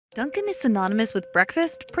Dunkin' is synonymous with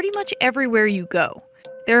breakfast pretty much everywhere you go.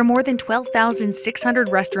 There are more than 12,600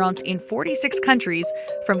 restaurants in 46 countries,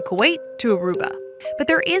 from Kuwait to Aruba. But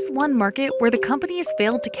there is one market where the company has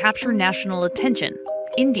failed to capture national attention: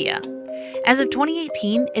 India. As of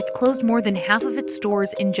 2018, it's closed more than half of its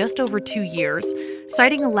stores in just over 2 years,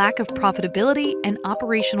 citing a lack of profitability and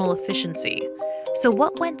operational efficiency. So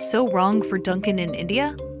what went so wrong for Dunkin' in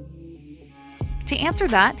India? To answer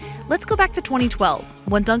that, let's go back to 2012,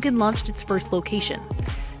 when Dunkin' launched its first location.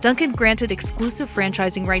 Dunkin' granted exclusive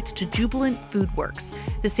franchising rights to Jubilant FoodWorks,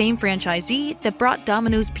 the same franchisee that brought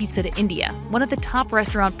Domino's Pizza to India, one of the top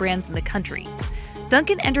restaurant brands in the country.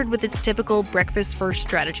 Dunkin' entered with its typical breakfast-first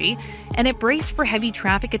strategy, and it braced for heavy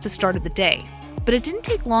traffic at the start of the day. But it didn't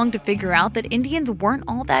take long to figure out that Indians weren't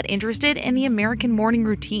all that interested in the American morning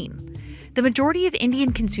routine. The majority of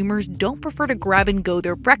Indian consumers don't prefer to grab and go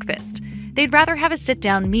their breakfast. They'd rather have a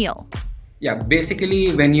sit-down meal. Yeah,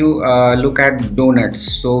 basically when you look at donuts,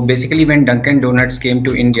 so basically when Dunkin' Donuts came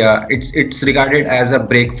to India, it's regarded as a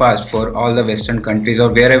breakfast for all the Western countries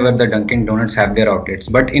or wherever the Dunkin' Donuts have their outlets.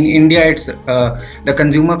 But in India, it's the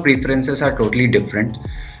consumer preferences are totally different.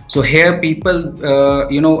 So here people,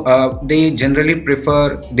 they generally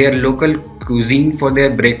prefer their local cuisine for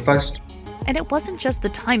their breakfast. And it wasn't just the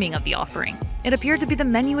timing of the offering. It appeared to be the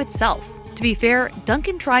menu itself. To be fair,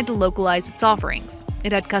 Dunkin' tried to localize its offerings.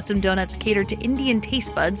 It had custom donuts catered to Indian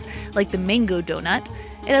taste buds, like the mango donut.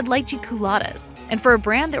 It had lychee culottes. And for a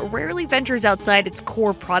brand that rarely ventures outside its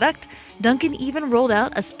core product, Dunkin' even rolled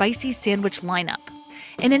out a spicy sandwich lineup.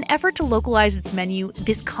 In an effort to localize its menu,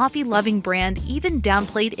 this coffee-loving brand even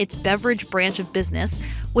downplayed its beverage branch of business,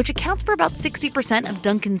 which accounts for about 60% of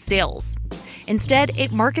Dunkin's sales. Instead,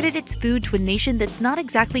 it marketed its food to a nation that's not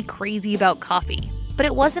exactly crazy about coffee. But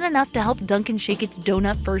it wasn't enough to help Dunkin' shake its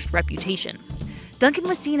donut-first reputation. Dunkin'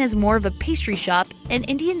 was seen as more of a pastry shop, and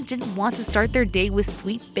Indians didn't want to start their day with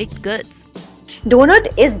sweet baked goods. Donut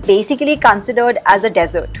is basically considered as a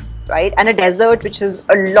dessert, right? And a dessert which has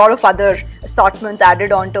a lot of other assortments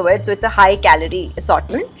added onto it, so it's a high-calorie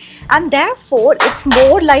assortment. And therefore, it's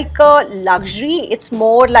more like a luxury, it's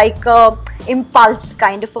more like a impulse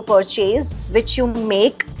kind of a purchase which you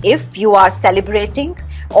make if you are celebrating,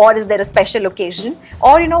 or is there a special occasion,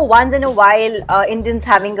 or once in a while Indians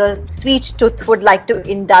having a sweet tooth would like to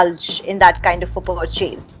indulge in that kind of a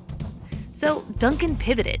purchase. So Dunkin'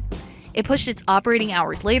 pivoted. It pushed its operating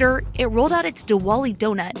hours later. It rolled out its Diwali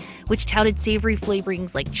donut, which touted savory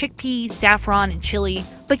flavorings like chickpea, saffron, and chili.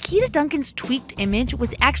 But key to Dunkin's tweaked image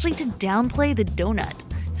was actually to downplay the donut.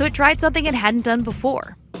 So it tried something it hadn't done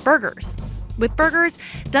before: burgers. With burgers,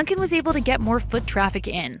 Dunkin' was able to get more foot traffic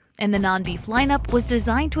in, and the non-beef lineup was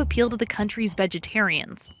designed to appeal to the country's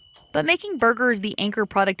vegetarians. But making burgers the anchor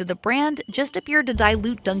product of the brand just appeared to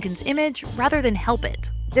dilute Dunkin's image rather than help it.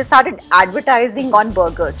 They started advertising on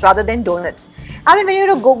burgers rather than donuts. I mean, when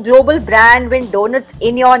you're a global brand, when donuts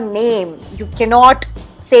in your name, you cannot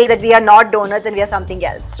say that we are not donuts and we are something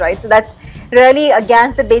else, right? So that's really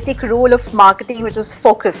against the basic rule of marketing, which is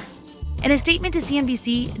focus. In a statement to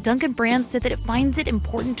CNBC, Dunkin Brands said that it finds it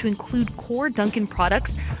important to include core Dunkin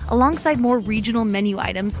products alongside more regional menu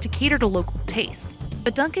items to cater to local tastes.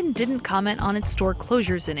 But Dunkin didn't comment on its store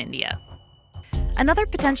closures in India. Another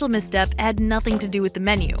potential misstep had nothing to do with the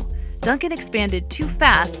menu. Dunkin expanded too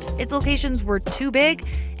fast, its locations were too big,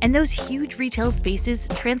 and those huge retail spaces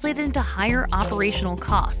translated into higher operational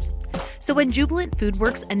costs. So when Jubilant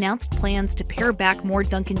FoodWorks announced plans to pare back more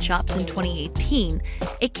Dunkin' shops in 2018,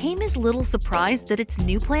 it came as little surprise that its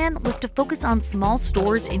new plan was to focus on small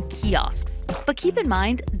stores and kiosks. But keep in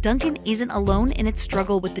mind, Dunkin' isn't alone in its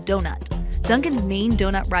struggle with the donut. Dunkin's main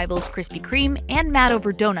donut rivals Krispy Kreme and Mad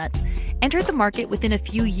Over Donuts entered the market within a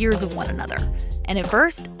few years of one another. And at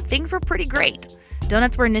first, things were pretty great.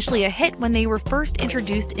 Donuts were initially a hit when they were first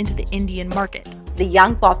introduced into the Indian market. The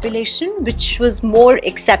young population, which was more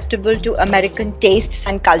acceptable to American tastes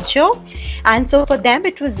and culture, and so for them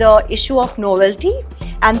it was the issue of novelty,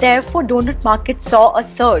 and therefore donut market saw a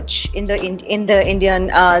surge in the Indian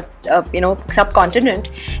subcontinent,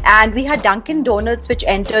 and we had Dunkin' Donuts which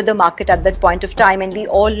entered the market at that point of time, and we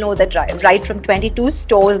all know that right from 22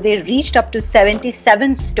 stores they reached up to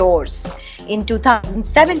 77 stores in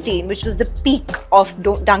 2017, which was the peak of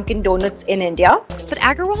Dunkin' Donuts in India. But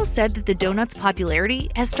Agarwal said that the donut's popularity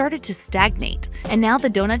has started to stagnate, and now the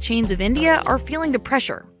donut chains of India are feeling the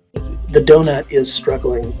pressure. The donut is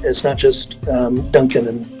struggling. It's not just Dunkin'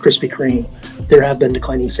 and Krispy Kreme. There have been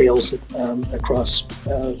declining sales across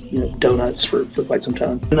donuts for quite some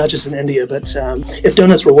time. Not just in India, but if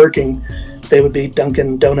donuts were working, they would be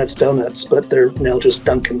Dunkin' Donuts, but they're now just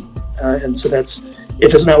Dunkin'. And so that's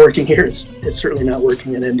if it's not working here, it's certainly not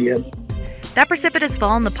working in India. That precipitous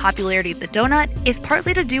fall in the popularity of the donut is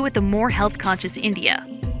partly to do with the more health-conscious India.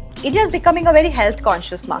 India is becoming a very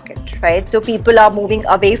health-conscious market, right? So people are moving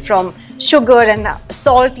away from sugar and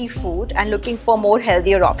salty food and looking for more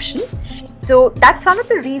healthier options. So that's one of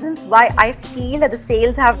the reasons why I feel that the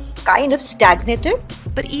sales have kind of stagnated.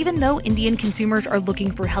 But even though Indian consumers are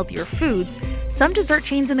looking for healthier foods, some dessert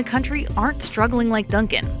chains in the country aren't struggling like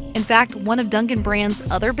Dunkin. In fact, one of Dunkin Brands'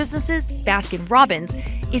 other businesses, Baskin-Robbins,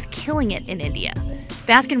 is killing it in India.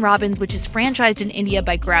 Baskin-Robbins, which is franchised in India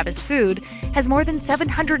by Gravis Food, has more than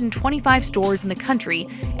 725 stores in the country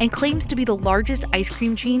and claims to be the largest ice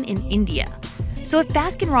cream chain in India. So if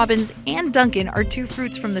Baskin-Robbins and Dunkin are two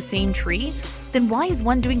fruits from the same tree, then why is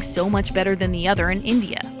one doing so much better than the other in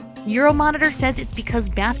India? Euromonitor says it's because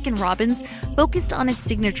Baskin-Robbins focused on its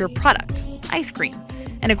signature product, ice cream.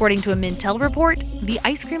 And according to a Mintel report, the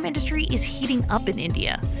ice cream industry is heating up in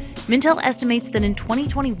India. Mintel estimates that in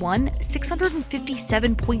 2021,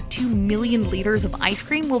 657.2 million liters of ice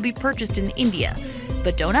cream will be purchased in India.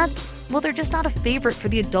 But donuts? Well, they're just not a favorite for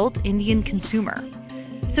the adult Indian consumer.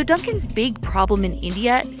 So Dunkin's big problem in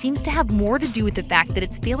India seems to have more to do with the fact that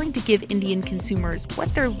it's failing to give Indian consumers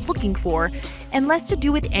what they're looking for, and less to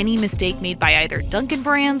do with any mistake made by either Dunkin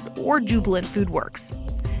Brands or Jubilant FoodWorks.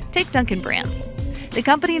 Take Dunkin Brands. The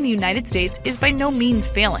company in the United States is by no means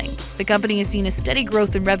failing. The company has seen a steady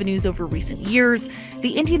growth in revenues over recent years.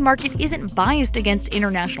 The Indian market isn't biased against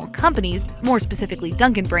international companies, more specifically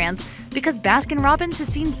Dunkin Brands, because Baskin-Robbins has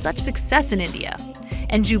seen such success in India.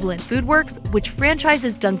 And Jubilant FoodWorks, which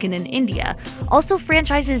franchises Dunkin in India, also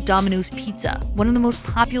franchises Domino's Pizza, one of the most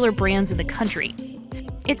popular brands in the country.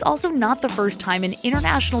 It's also not the first time an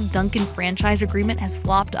international Dunkin franchise agreement has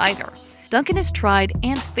flopped either. Dunkin has tried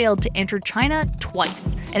and failed to enter China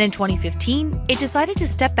twice, and in 2015, it decided to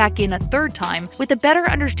step back in a third time with a better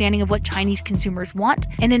understanding of what Chinese consumers want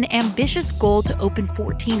and an ambitious goal to open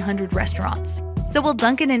 1,400 restaurants. So will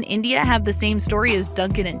Dunkin in India have the same story as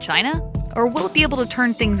Dunkin in China? Or will it be able to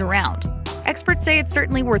turn things around? Experts say it's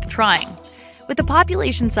certainly worth trying. With a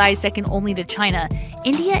population size second only to China,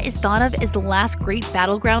 India is thought of as the last great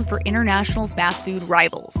battleground for international fast food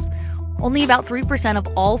rivals. Only about 3% of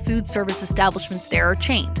all food service establishments there are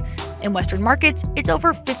chained. In Western markets, it's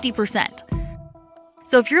over 50%.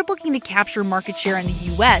 So if you're looking to capture market share in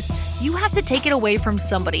the US, you have to take it away from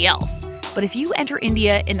somebody else. But if you enter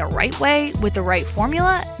India in the right way, with the right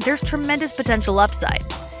formula, there's tremendous potential upside.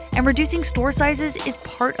 And reducing store sizes is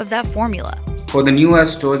part of that formula. For the newer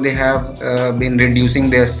stores, they have been reducing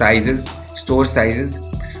their store sizes,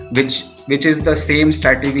 which is the same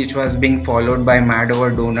strategy which was being followed by Mad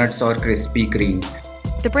Over Donuts or Krispy Kreme.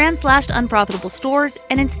 The brand slashed unprofitable stores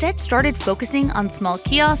and instead started focusing on small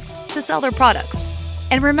kiosks to sell their products.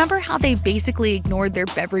 And remember how they basically ignored their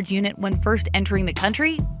beverage unit when first entering the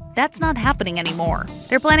country? That's not happening anymore.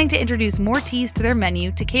 They're planning to introduce more teas to their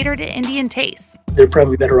menu to cater to Indian tastes. They're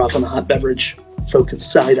probably better off on the hot beverage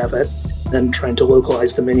focused side of it than trying to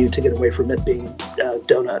localize the menu to get away from it being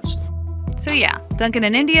donuts. So yeah, Dunkin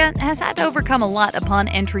in India has had to overcome a lot upon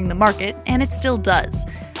entering the market, and it still does.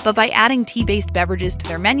 But by adding tea-based beverages to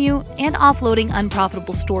their menu and offloading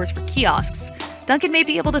unprofitable stores for kiosks, Dunkin may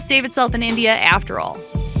be able to save itself in India after all.